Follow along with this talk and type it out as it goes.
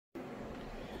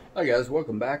Hi guys,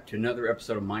 welcome back to another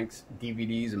episode of Mike's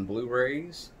DVDs and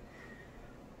Blu-rays,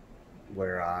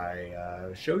 where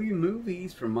I show you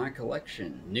movies from my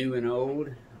collection, new and old,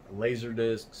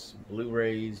 laserdiscs,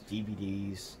 Blu-rays,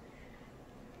 DVDs,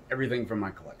 everything from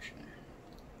my collection.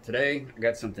 Today, I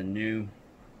got something new.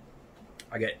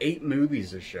 I got 8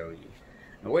 movies to show you.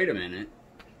 Now wait a minute,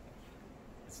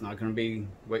 it's not going to be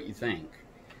what you think.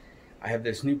 I have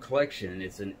this new collection.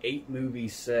 It's an 8-movie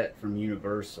set from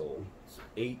Universal. It's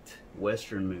 8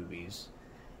 Western movies,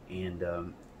 and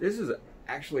this is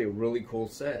actually a really cool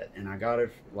set. And I got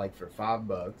it like for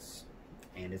 $5,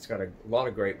 and it's got a lot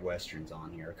of great Westerns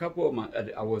on here. A couple of them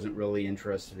I wasn't really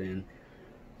interested in,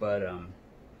 but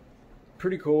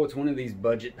pretty cool. It's one of these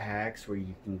budget packs where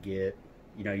you can get,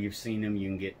 you know, you've seen them. You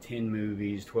can get 10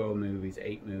 movies, 12 movies,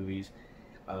 8 movies.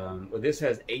 Well, this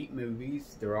has 8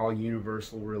 movies. They're all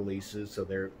Universal releases, so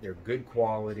they're good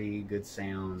quality, good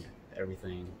sound,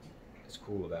 everything is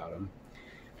cool about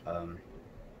them.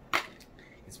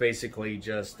 It's basically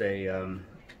just a,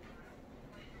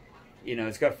 you know,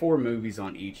 it's got 4 movies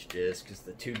on each disc. It's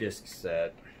the 2-disc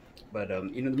set, but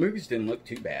you know, the movies didn't look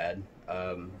too bad.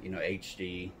 You know,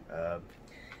 HD.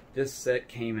 This set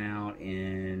came out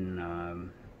in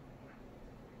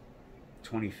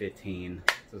 2015,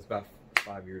 so it's about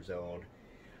 5 years old.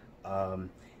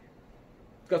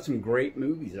 It's got some great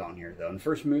movies on here though. And the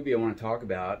first movie I want to talk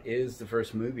about is the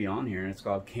first movie on here, and it's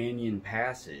called Canyon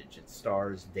Passage. It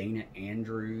stars Dana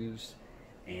Andrews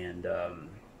and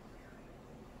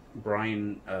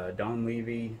Brian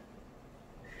Donlevy.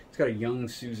 It's got a young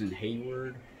Susan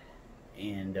Hayward,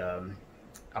 and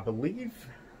I believe,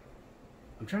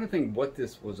 I'm trying to think what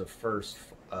this was a first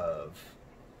of.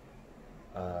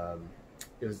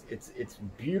 It's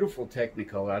beautiful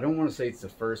Technicolor. I don't want to say it's the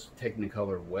first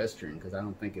Technicolor Western, because I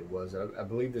don't think it was. I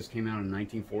believe this came out in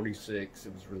 1946.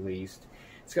 It was released.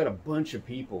 It's got a bunch of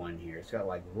people in here. It's got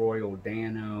like Royal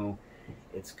Dano.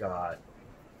 It's got,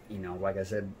 you know, like I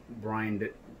said, Brian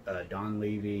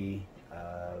Donlevy,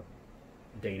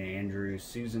 Dana Andrews,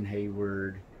 Susan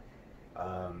Hayward.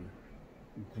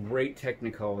 Great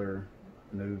Technicolor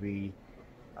movie.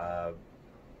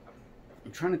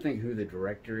 I'm trying to think who the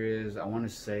director is. I want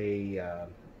to say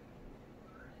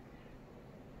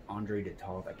Andre de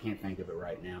Toth. I can't think of it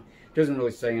right now. It doesn't really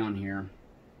say on here,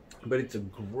 but it's a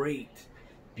great,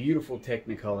 beautiful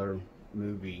Technicolor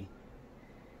movie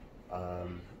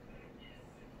from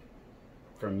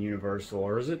Universal,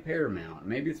 or is it Paramount?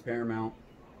 Maybe it's Paramount.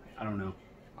 I don't know.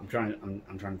 I'm trying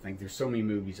to think. There's so many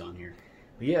movies on here.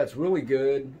 But yeah, it's really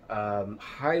good.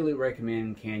 Highly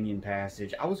recommend Canyon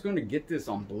Passage. I was going to get this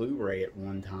on Blu-ray at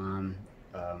one time,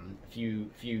 a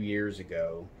few years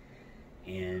ago,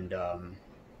 and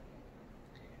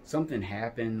something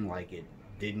happened. Like, it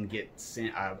didn't get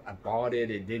sent. I bought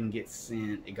it. It didn't get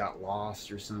sent. It got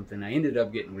lost or something. I ended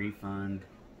up getting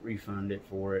refunded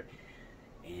for it,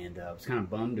 and I was kind of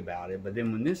bummed about it. But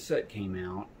then when this set came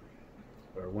out,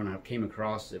 or when I came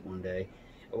across it one day,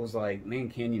 I was like, man,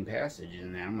 Canyon Passage,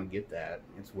 and I'm gonna get that.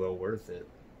 It's well worth it.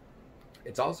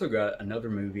 It's also got another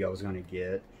movie I was gonna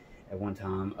get at one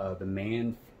time, the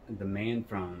man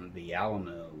from the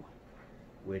Alamo,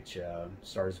 which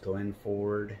stars Glenn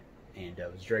Ford, and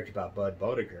was directed by Bud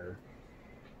Bodeker.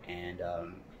 And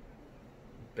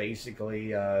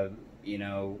basically, you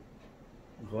know,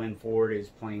 Glenn Ford is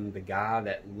playing the guy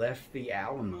that left the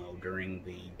Alamo during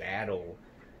the battle.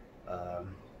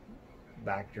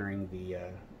 Back during the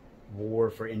war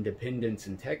for independence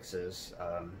in Texas,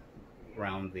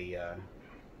 around the, I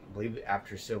believe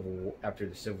after the Civil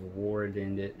War it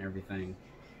ended and everything.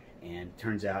 And it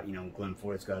turns out, you know, Glenn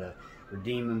Ford's got to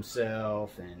redeem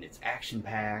himself, and it's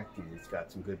action-packed, and it's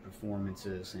got some good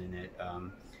performances in it.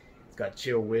 It's got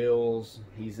Chill Wills,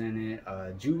 he's in it.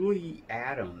 Julie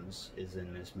Adams is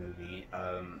in this movie.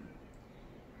 I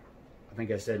think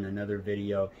I said in another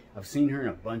video, I've seen her in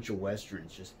a bunch of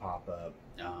Westerns just pop up.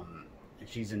 And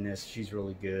she's in this. She's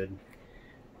really good.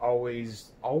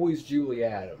 Always Julie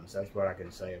Adams. That's what I can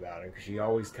say about her, because she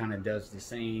always kind of does the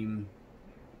same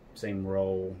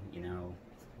role, you know,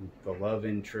 the love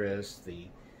interest, the,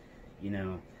 you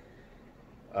know.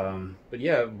 But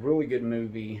yeah, really good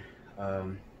movie.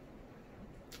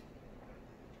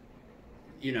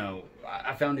 You know,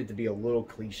 I found it to be a little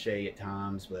cliche at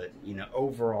times, but, you know,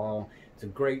 overall, it's a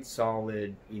great,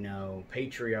 solid, you know,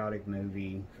 patriotic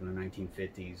movie from the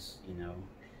 1950s. You know,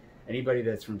 anybody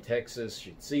that's from Texas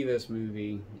should see this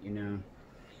movie, you know.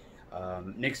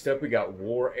 Next up, we got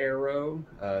War Arrow.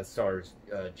 Stars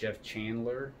Jeff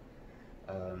Chandler.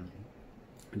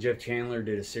 Jeff Chandler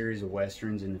did a series of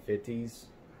Westerns in the 50s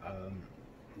and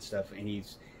stuff, and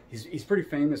he's pretty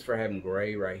famous for having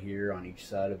gray right here on each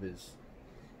side of his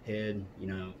head. You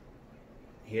know,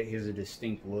 he has a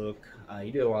distinct look.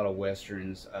 He did a lot of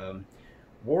westerns.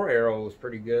 War Arrow was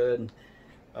pretty good.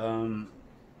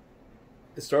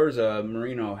 It stars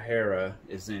Maureen O'Hara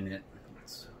is in it.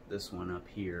 It's this one up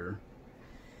here.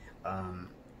 And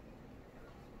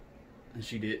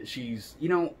she's, you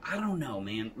know, I don't know,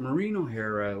 man. Maureen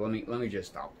O'Hara, let me just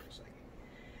stop for a second.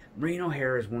 Maureen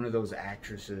O'Hara is one of those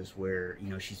actresses where, you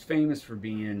know, she's famous for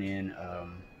being in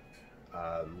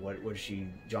what was she?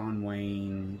 John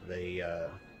Wayne,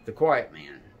 the Quiet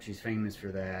Man. She's famous for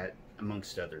that,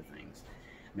 amongst other things.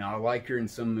 Now, I like her in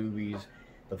some movies,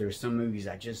 but there's some movies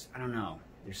I don't know.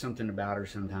 There's something about her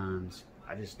sometimes.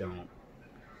 I just don't.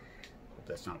 Hope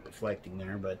that's not reflecting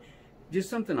there, but just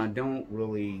something I don't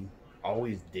really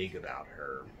always dig about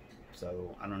her.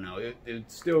 So, I don't know.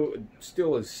 It's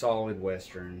still a solid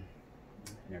Western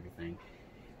and everything.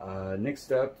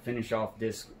 Next up, finish off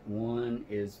disc 1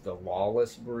 is The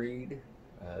Lawless Breed.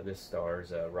 This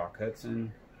stars Rock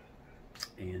Hudson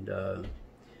and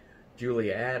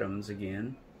Julia Adams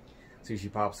again. See, she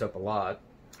pops up a lot.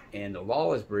 And The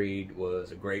Lawless Breed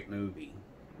was a great movie.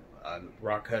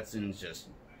 Rock Hudson's just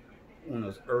one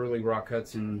of those early Rock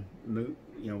Hudson,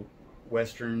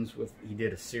 westerns. He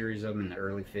did a series of them in the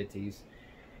early 50s.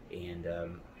 And I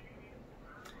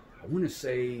want to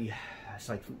say it's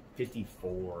like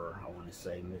 54. I want to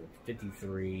say maybe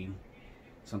 53,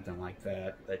 something like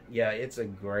that. But yeah, it's a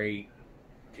great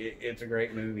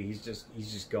movie. He's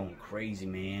just going crazy,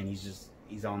 man. He's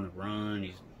on the run.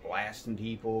 He's blasting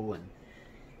people, and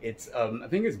it's I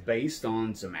think it's based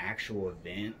on some actual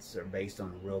events, or based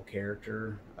on a real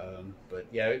character. But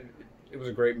yeah, it was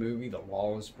a great movie, The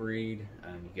Lawless Breed.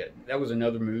 That was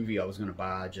another movie I was going to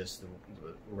buy just the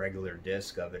regular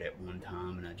disc of it at one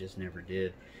time, and I just never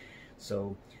did.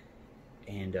 So,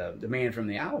 and The Man from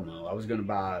the Alamo, I was going to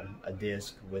buy a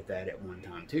disc with that at one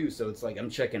time too. So it's like I'm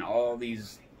checking all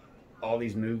these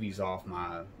movies off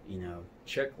my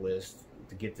checklist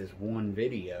to get this one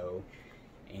video,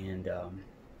 and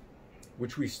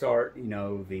which we start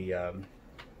the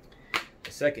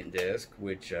second disc,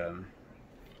 which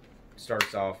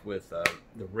starts off with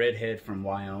the redhead from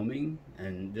Wyoming,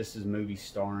 and this is a movie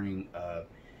starring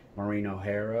Maureen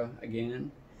O'Hara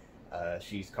again.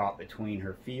 She's caught between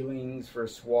her feelings for a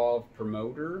suave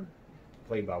promoter,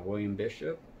 played by William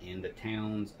Bishop, and the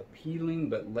town's appealing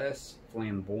but less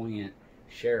flamboyant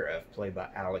sheriff, played by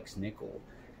Alex Nichol,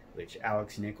 which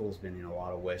Alex Nichol's been in a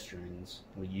lot of westerns.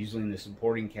 Usually in the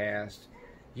supporting cast,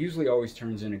 usually always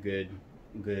turns in a good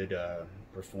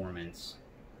performance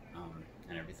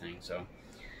and everything. So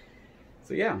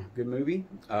yeah, good movie.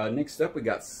 Next up, we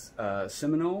got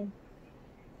Seminole,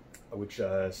 which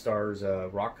stars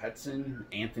Rock Hudson,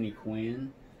 Anthony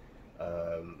Quinn.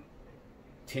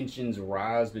 Tensions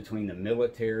rise between the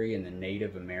military and the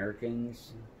Native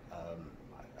Americans.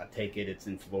 I take it's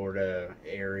in Florida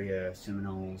area,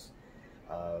 Seminoles.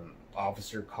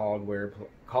 Officer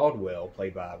Caldwell,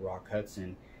 played by Rock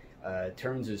Hudson,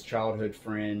 turns his childhood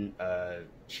friend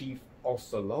Chief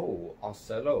Ocello,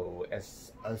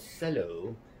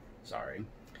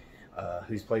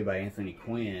 who's played by Anthony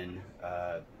Quinn,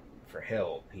 for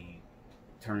help. He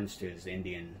turns to his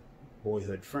Indian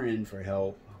boyhood friend for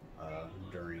help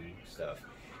during stuff.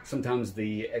 Sometimes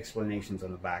the explanations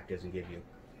on the back doesn't give you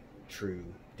a true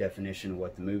definition of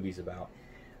what the movie's about,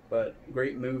 but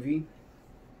great movie.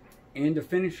 And to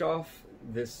finish off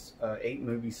this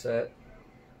 8-movie set,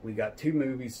 we got 2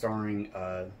 movies starring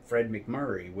Fred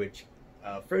MacMurray, which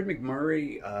Fred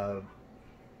MacMurray,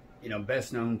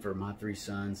 best known for My Three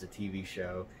Sons, the TV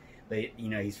show. But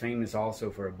he's famous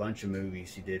also for a bunch of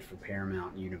movies he did for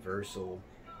Paramount and Universal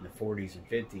in the 40s and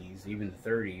 50s, even the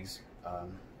 30s.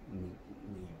 When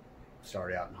he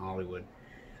started out in Hollywood.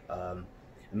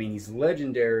 He's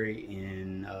legendary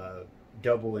in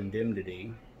Double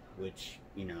Indemnity, which,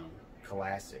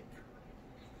 classic.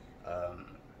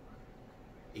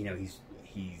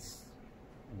 He's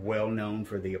well known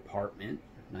for The Apartment,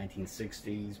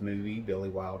 1960s movie Billy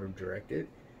Wilder directed.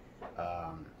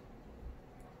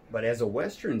 But as a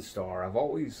Western star, I've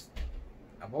always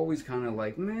kind of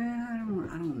like, man,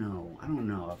 I don't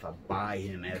know if I buy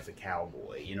him as a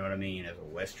cowboy, you know what I mean, as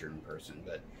a Western person.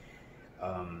 But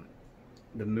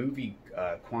the movie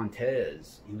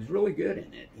Quantes, he was really good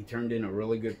in it. He turned in a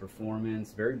really good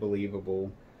performance, very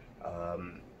believable.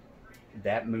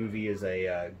 That movie is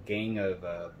a gang of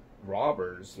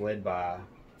robbers led by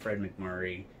Fred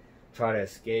MacMurray try to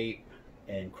escape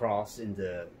and cross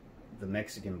into the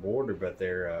Mexican border, but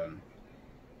they're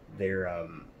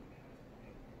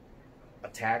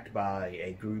attacked by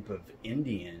a group of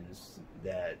Indians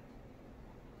that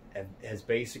has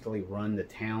basically run the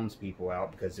townspeople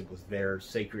out because it was their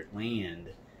sacred land,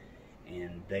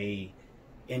 and they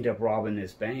end up robbing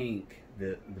this bank.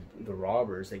 The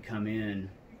robbers, they come in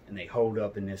and they hold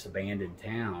up in this abandoned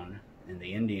town, and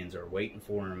the Indians are waiting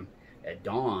for them at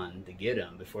dawn to get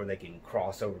them before they can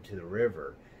cross over to the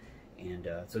river. And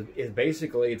so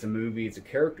it's a movie. It's a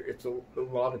character. It's a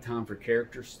lot of time for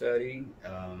character study.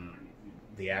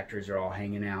 The actors are all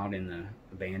hanging out in the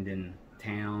abandoned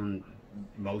town,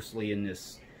 mostly in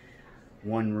this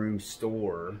one-room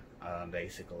store,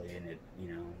 basically. And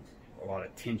a lot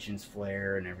of tensions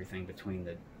flare and everything between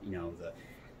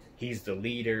he's the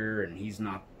leader and he's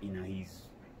not.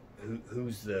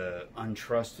 Who's the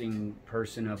untrusting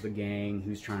person of the gang?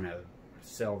 Who's trying to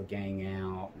sell the gang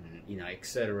out, and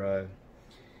etc.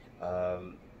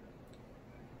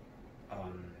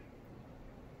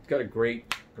 It's got a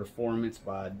great performance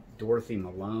by Dorothy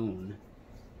Malone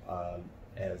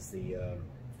as the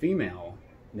female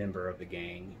member of the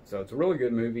gang. So it's a really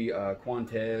good movie.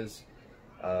 Quantes.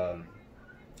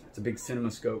 It's a big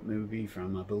CinemaScope movie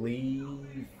from, I believe,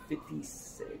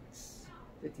 56,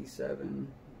 57,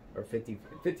 or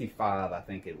 55, I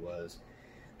think it was.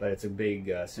 But it's a big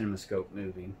CinemaScope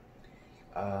movie.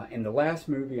 And the last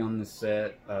movie on the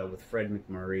set with Fred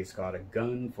MacMurray, it's got A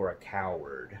Gun for a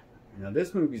Coward. Now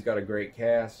this movie's got a great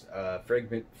cast. Fred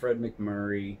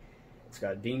MacMurray, it's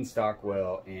got Dean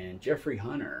Stockwell and Jeffrey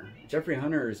Hunter. Jeffrey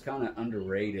Hunter is kind of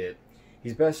underrated.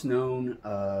 He's best known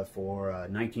for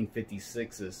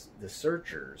 1956's The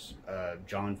Searchers,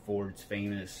 John Ford's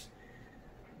famous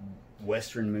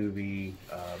Western movie.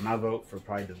 My vote for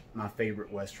probably my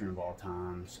favorite Western of all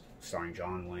time, starring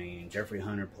John Wayne. Jeffrey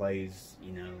Hunter plays,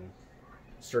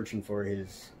 searching for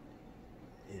his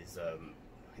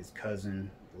cousin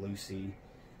Lucy,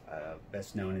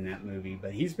 best known in that movie.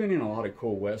 But he's been in a lot of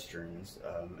cool Westerns,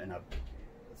 and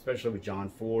especially with John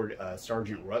Ford.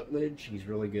 Sergeant Rutledge, he's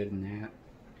really good in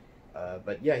that.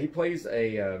 But yeah, he plays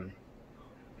a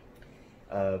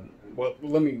well,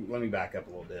 let me back up a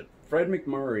little bit. Fred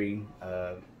MacMurray,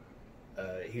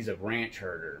 he's a ranch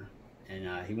herder,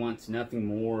 and he wants nothing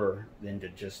more than to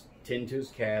just tend to his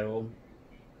cattle,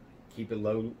 keep a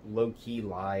low-key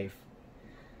life,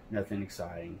 nothing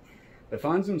exciting. But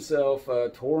finds himself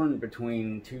torn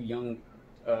between his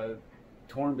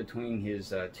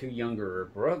two younger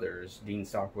brothers, Dean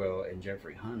Stockwell and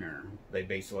Jeffrey Hunter. They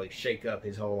basically shake up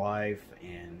his whole life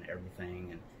and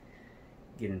everything, and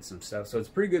get in some stuff. So it's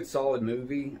a pretty good, solid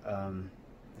movie.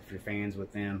 If you're fans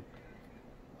with them,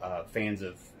 fans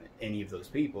of any of those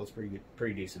people, it's pretty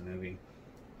decent movie.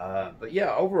 But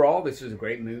yeah, overall, this is a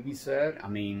great movie set. I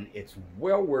mean, it's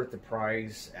well worth the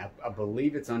price. I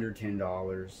believe it's under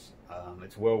 $10.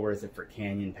 It's well worth it for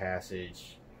Canyon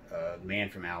Passage, Man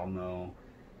from Alamo,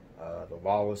 The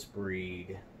Lawless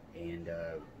Breed, and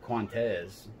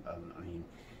Quantes. I mean,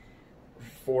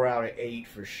 4 out of 8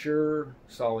 for sure.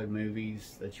 Solid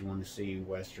movies that you want to see,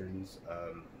 Westerns.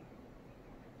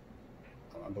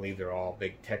 I believe they're all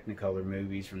big Technicolor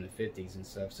movies from the 50s and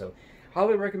stuff. So,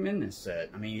 highly recommend this set.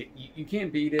 I mean, you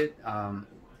can't beat it.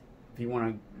 If you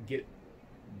want to get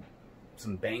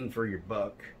some bang for your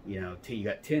buck, you got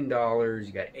 $10,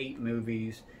 you got 8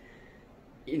 movies.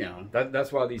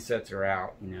 That's why these sets are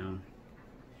out.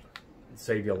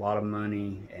 Save you a lot of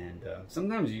money, and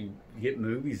sometimes you get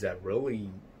movies that really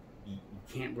you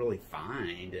can't really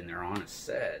find, and they're on a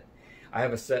set. I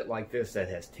have a set like this that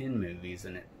has 10 movies,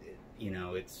 and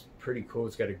it's pretty cool.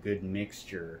 It's got a good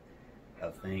mixture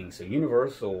of things. So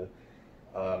Universal,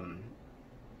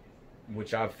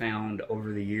 which I've found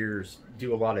over the years,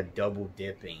 do a lot of double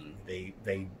dipping. They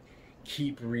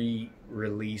keep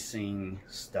re-releasing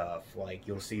stuff. Like,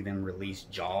 you'll see them release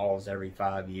Jaws every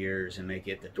 5 years and make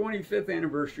it the 25th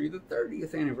anniversary, the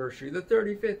 30th anniversary, the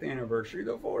 35th anniversary,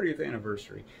 the 40th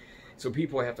anniversary. So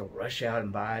people have to rush out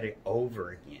and buy it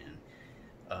over again.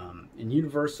 And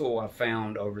Universal, I've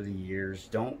found over the years,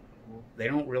 they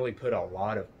don't really put a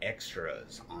lot of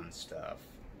extras on stuff,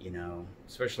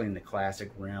 especially in the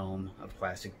classic realm of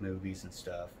classic movies and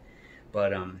stuff.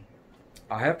 But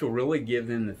I have to really give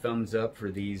them the thumbs up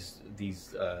for these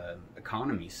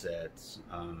economy sets.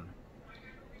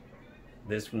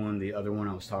 This one, the other one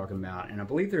I was talking about, and I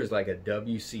believe there's like a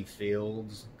W.C.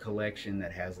 Fields collection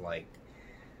that has like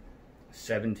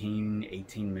 17,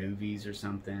 18 movies or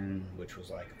something, which was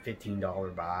like a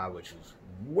 $15 buy, which was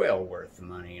well worth the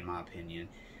money in my opinion.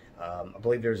 I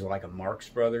believe there's like a Marx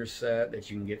Brothers set that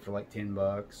you can get for like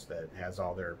 $10 that has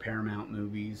all their Paramount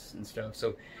movies and stuff.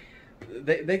 So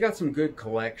they got some good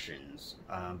collections,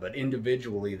 but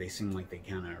individually they seem like they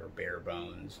kind of are bare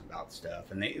bones about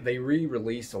stuff. And they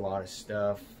re-release a lot of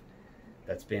stuff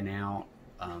that's been out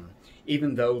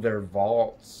Even though they're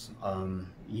vaults,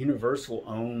 Universal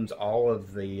owns all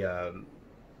of the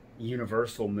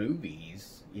Universal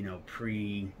movies, you know,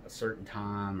 pre a certain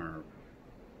time or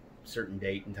certain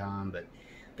date and time, but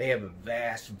they have a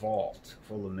vast vault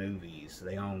full of movies.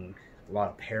 They own a lot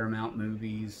of Paramount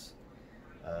movies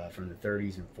from the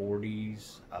 30s and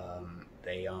 40s.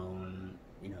 They own,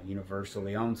 you know, Universal.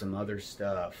 They own some other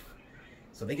stuff.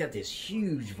 So they got this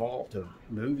huge vault of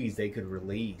movies they could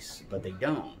release, but they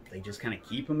don't. They just kind of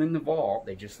keep them in the vault.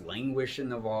 They just languish in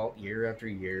the vault year after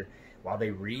year while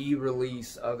they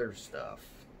re-release other stuff.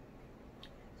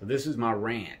 So this is my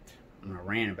rant. I'm going to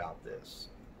rant about this.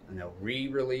 And they'll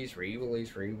re-release.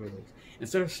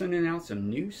 Instead of sending out some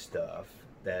new stuff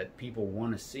that people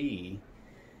want to see,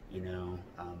 you know,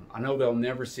 I know they'll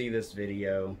never see this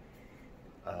video,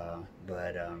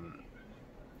 but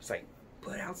it's like,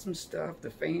 put out some stuff.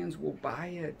 The fans will buy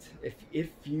it.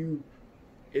 If you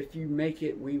make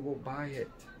it, we will buy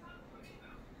it.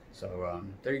 So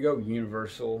there you go,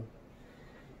 Universal.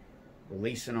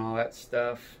 Releasing all that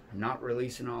stuff, not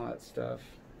releasing all that stuff.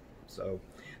 So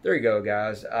there you go,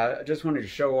 guys. I just wanted to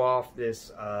show off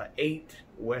this 8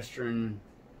 Western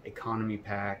economy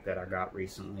pack that I got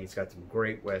recently. It's got some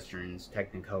great Westerns,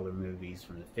 Technicolor movies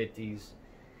from the 50s,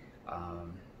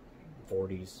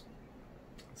 40s.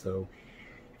 So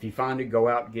if you find it, go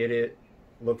out and get it.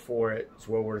 Look for it. It's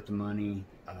well worth the money.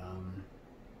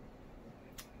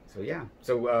 So yeah.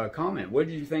 So comment. What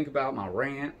did you think about my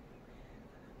rant?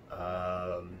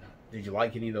 Did you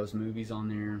like any of those movies on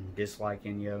there? Dislike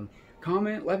any of them?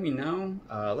 Comment. Let me know.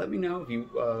 Let me know if you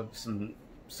some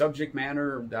subject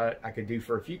matter that I could do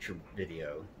for a future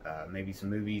video. Maybe some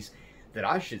movies that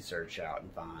I should search out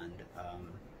and find.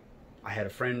 I had a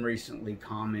friend recently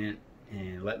comment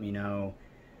and let me know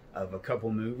of a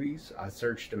couple movies. I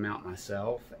searched them out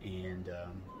myself and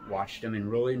watched them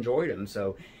and really enjoyed them.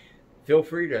 So feel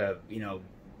free to, you know,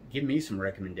 give me some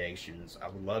recommendations. I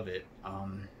would love it.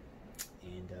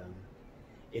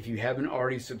 If you haven't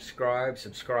already subscribed,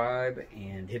 subscribe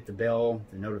and hit the bell,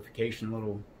 the notification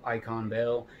little icon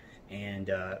bell.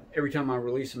 And every time I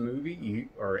release a movie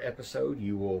or episode,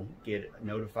 you will get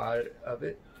notified of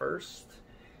it first.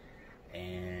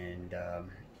 And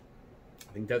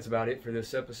I think that's about it for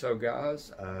this episode,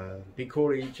 guys. Be cool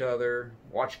to each other.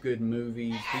 Watch good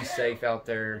movies. Be safe out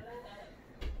there.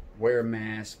 Wear a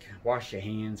mask. Wash your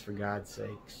hands, for God's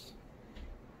sakes.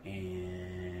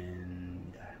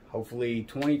 And hopefully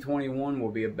 2021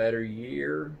 will be a better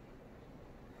year.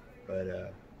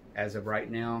 But as of right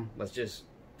now, let's just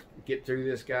get through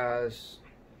this, guys.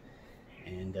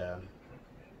 And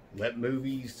let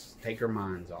movies take our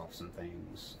minds off some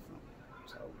things.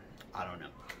 So, I don't know.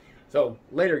 So,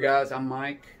 later, guys. I'm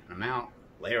Mike, and I'm out.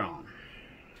 Later on.